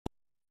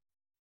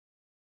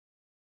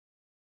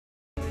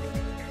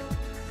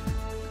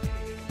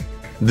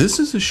This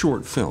is a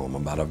short film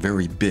about a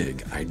very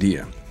big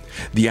idea.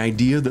 The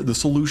idea that the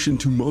solution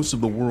to most of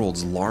the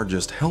world's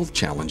largest health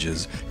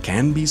challenges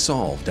can be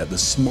solved at the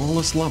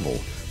smallest level,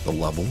 the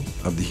level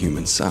of the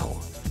human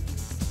cell.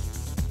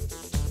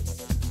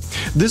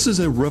 This is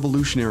a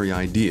revolutionary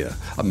idea,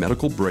 a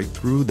medical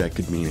breakthrough that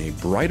could mean a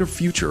brighter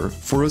future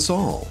for us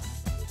all.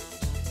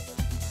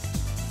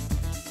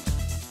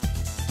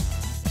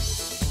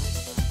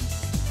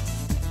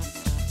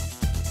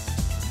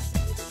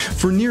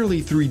 For nearly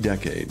 3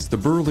 decades, the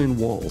Berlin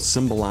Wall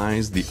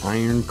symbolized the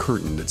Iron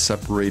Curtain that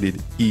separated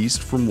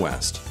East from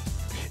West.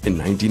 In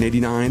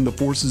 1989, the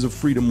forces of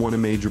freedom won a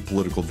major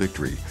political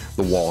victory.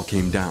 The wall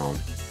came down.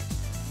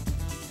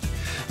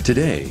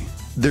 Today,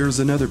 there's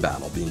another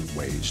battle being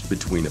waged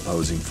between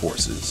opposing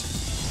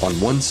forces. On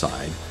one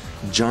side,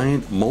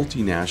 giant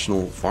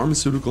multinational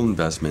pharmaceutical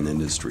investment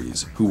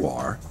industries who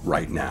are,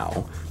 right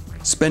now,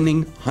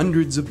 spending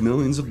hundreds of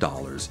millions of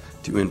dollars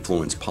to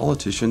influence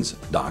politicians,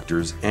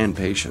 doctors, and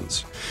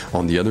patients.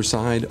 On the other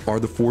side are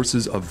the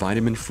forces of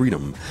vitamin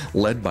freedom,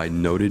 led by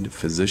noted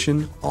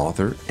physician,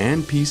 author,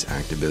 and peace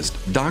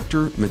activist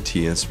Dr.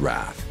 Matthias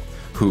Rath,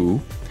 who,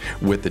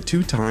 with the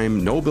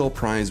 2-time Nobel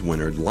Prize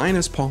winner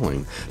Linus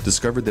Pauling,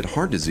 discovered that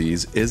heart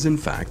disease is in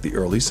fact the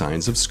early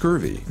signs of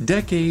scurvy.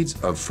 Decades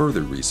of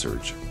further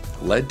research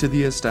led to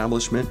the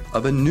establishment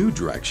of a new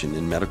direction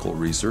in medical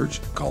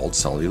research called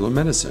cellular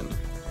medicine,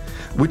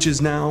 which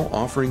is now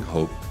offering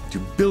hope to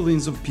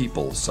billions of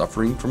people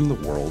suffering from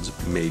the world's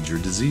major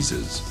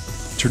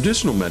diseases.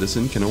 Traditional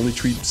medicine can only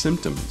treat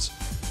symptoms.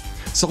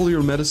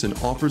 Cellular medicine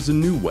offers a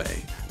new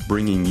way,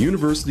 bringing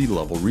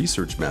university-level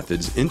research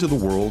methods into the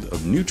world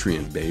of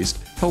nutrient-based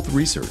health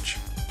research.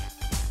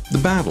 The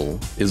battle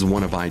is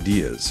one of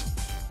ideas.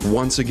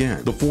 Once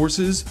again, the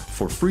forces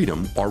for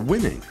freedom are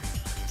winning.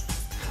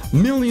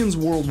 Millions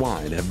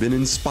worldwide have been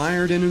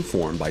inspired and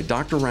informed by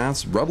Dr.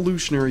 Rath's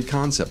revolutionary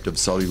concept of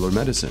cellular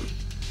medicine.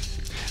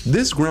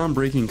 This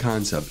groundbreaking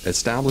concept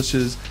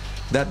establishes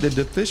that the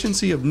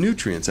deficiency of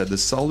nutrients at the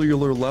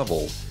cellular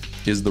level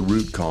is the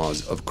root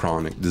cause of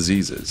chronic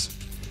diseases.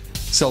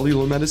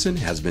 Cellular medicine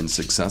has been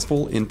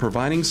successful in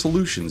providing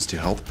solutions to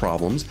health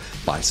problems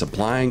by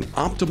supplying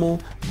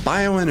optimal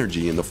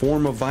bioenergy in the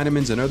form of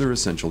vitamins and other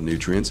essential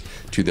nutrients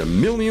to the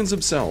millions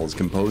of cells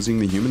composing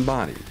the human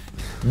body.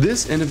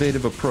 This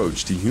innovative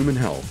approach to human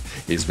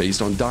health is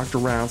based on Dr.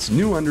 Rath's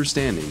new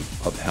understanding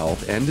of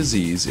health and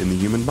disease in the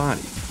human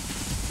body.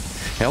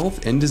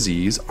 Health and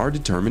disease are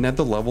determined at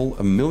the level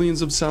of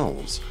millions of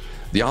cells.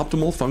 The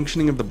optimal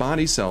functioning of the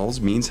body cells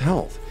means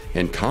health.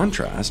 In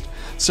contrast,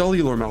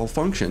 cellular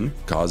malfunction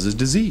causes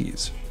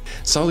disease.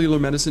 Cellular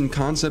medicine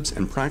concepts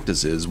and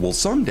practices will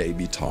someday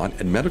be taught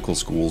at medical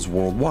schools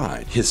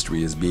worldwide.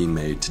 History is being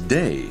made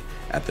today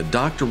at the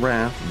Dr.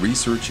 Rath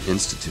Research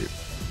Institute.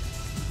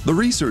 The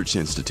Research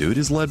Institute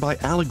is led by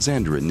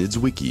Alexandra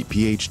Niedzwiecki,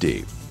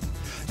 PhD.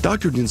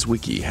 Dr.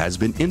 Niedzwiecki has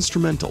been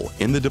instrumental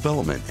in the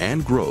development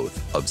and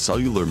growth of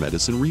cellular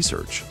medicine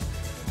research.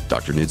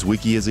 Dr.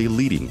 Niedzwiecki is a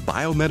leading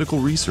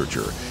biomedical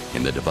researcher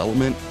in the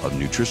development of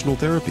nutritional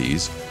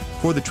therapies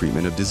for the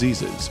treatment of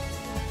diseases.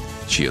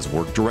 She has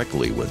worked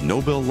directly with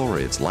Nobel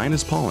laureates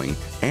Linus Pauling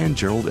and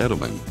Gerald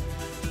Edelman.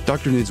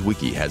 Dr.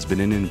 Niedzwiecki has been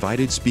an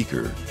invited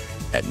speaker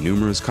at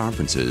numerous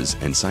conferences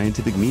and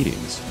scientific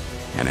meetings,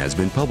 and has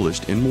been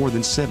published in more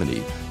than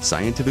 70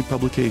 scientific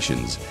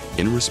publications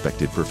in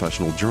respected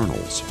professional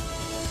journals.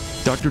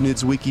 Dr.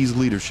 Niedzwiecki's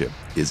leadership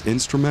is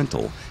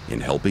instrumental in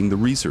helping the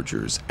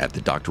researchers at the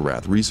Dr.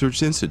 Rath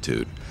Research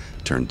Institute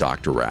turn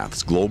Dr.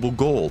 Rath's global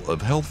goal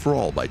of health for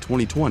all by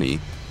 2020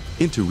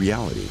 into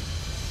reality.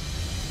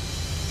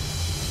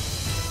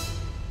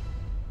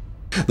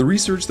 The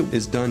research that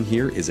is done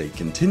here is a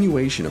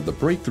continuation of the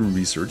breakthrough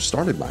research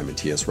started by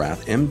Matthias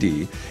Rath,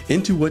 MD,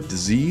 into what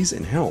disease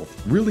and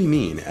health really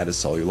mean at a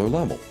cellular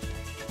level.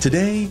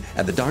 Today,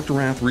 at the Dr.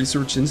 Rath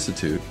Research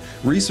Institute,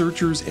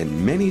 researchers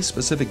in many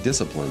specific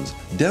disciplines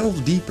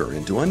delve deeper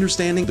into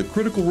understanding the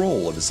critical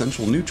role of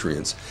essential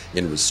nutrients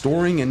in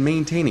restoring and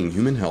maintaining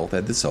human health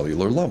at the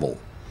cellular level.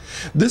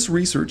 This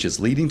research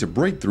is leading to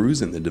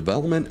breakthroughs in the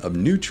development of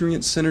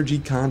nutrient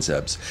synergy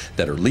concepts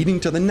that are leading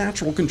to the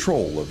natural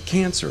control of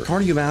cancer,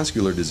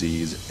 cardiovascular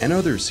disease, and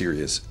other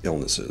serious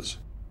illnesses.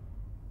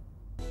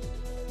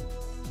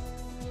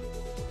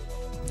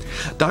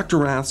 Dr.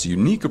 Rath's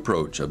unique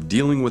approach of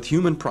dealing with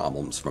human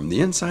problems from the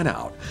inside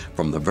out,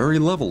 from the very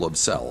level of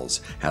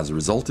cells, has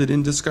resulted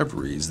in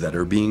discoveries that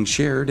are being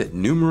shared at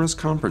numerous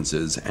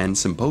conferences and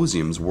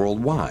symposiums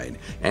worldwide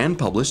and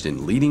published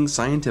in leading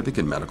scientific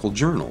and medical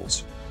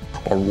journals.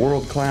 Our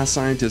world-class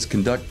scientists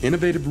conduct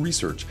innovative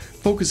research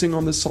focusing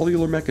on the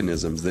cellular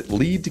mechanisms that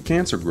lead to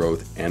cancer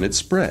growth and its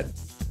spread.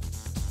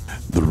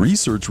 The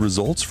research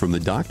results from the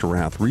Dr.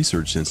 Rath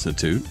Research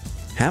Institute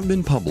have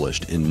been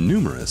published in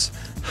numerous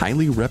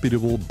highly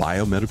reputable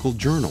biomedical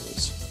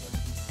journals.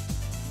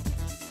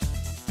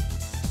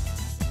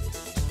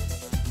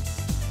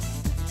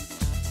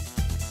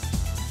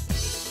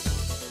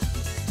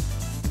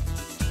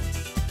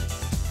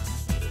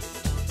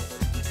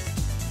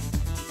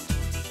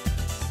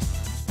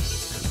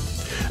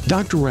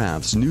 Dr.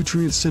 Rath's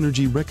nutrient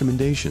synergy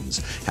recommendations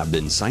have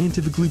been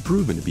scientifically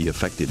proven to be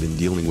effective in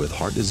dealing with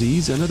heart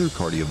disease and other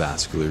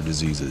cardiovascular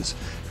diseases,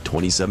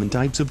 27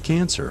 types of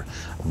cancer,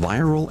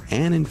 viral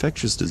and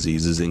infectious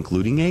diseases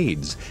including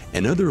AIDS,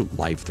 and other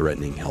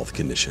life-threatening health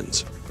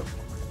conditions.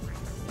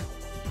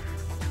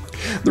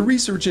 The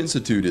Research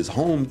Institute is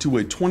home to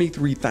a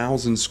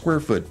 23,000 square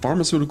foot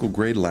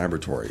pharmaceutical-grade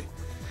laboratory.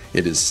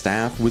 It is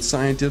staffed with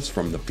scientists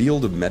from the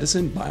field of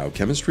medicine,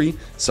 biochemistry,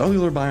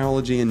 cellular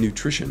biology, and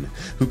nutrition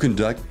who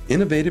conduct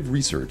innovative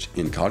research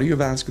in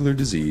cardiovascular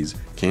disease,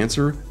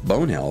 cancer,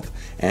 bone health,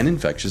 and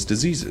infectious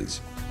diseases.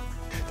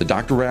 The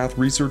Dr. Rath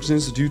Research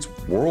Institute's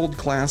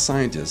world-class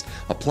scientists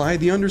apply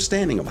the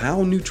understanding of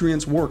how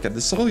nutrients work at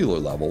the cellular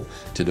level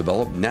to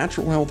develop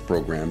natural health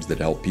programs that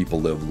help people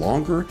live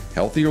longer,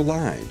 healthier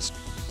lives.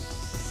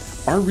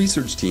 Our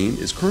research team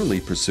is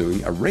currently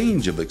pursuing a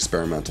range of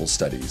experimental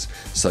studies,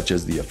 such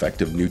as the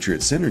effect of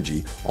nutrient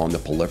synergy on the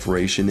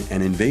proliferation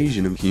and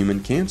invasion of human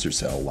cancer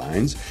cell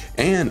lines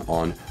and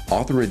on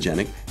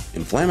atherogenic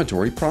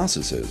inflammatory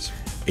processes.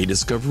 A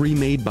discovery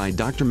made by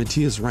Dr.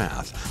 Matthias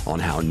Rath on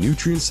how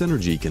nutrient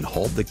synergy can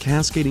halt the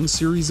cascading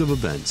series of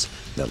events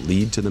that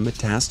lead to the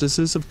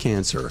metastasis of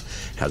cancer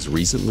has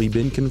recently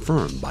been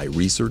confirmed by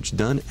research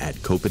done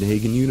at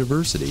Copenhagen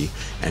University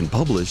and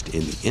published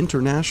in the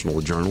International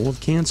Journal of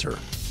Cancer.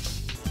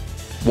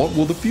 What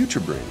will the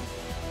future bring?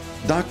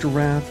 Dr.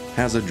 Rath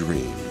has a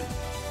dream: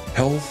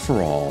 health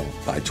for all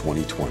by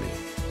 2020.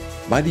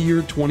 By the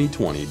year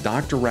 2020,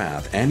 Dr.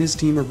 Rath and his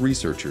team of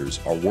researchers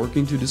are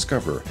working to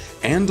discover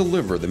and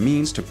deliver the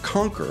means to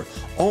conquer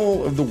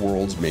all of the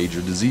world's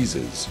major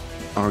diseases.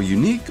 Our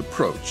unique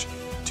approach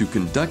to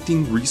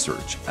conducting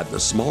research at the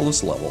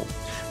smallest level,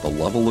 the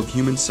level of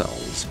human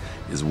cells,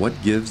 is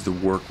what gives the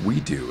work we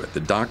do at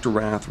the Dr.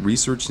 Rath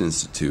Research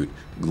Institute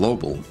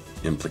global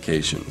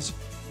implications.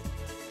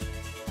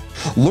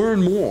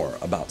 Learn more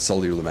about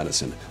cellular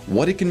medicine,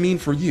 what it can mean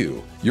for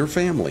you, your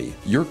family,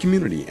 your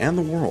community, and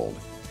the world,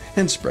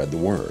 and spread the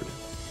word.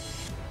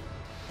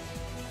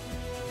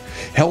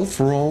 Health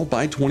for all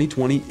by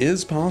 2020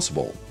 is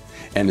possible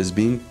and is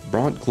being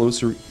brought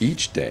closer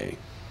each day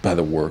by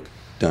the work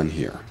done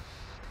here.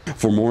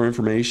 For more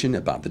information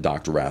about the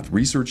Dr. Rath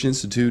Research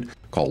Institute,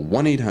 call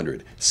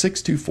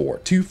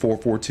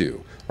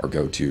 1-800-624-2442 or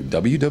go to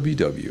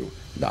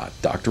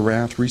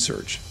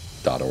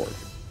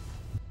www.drrathresearch.org.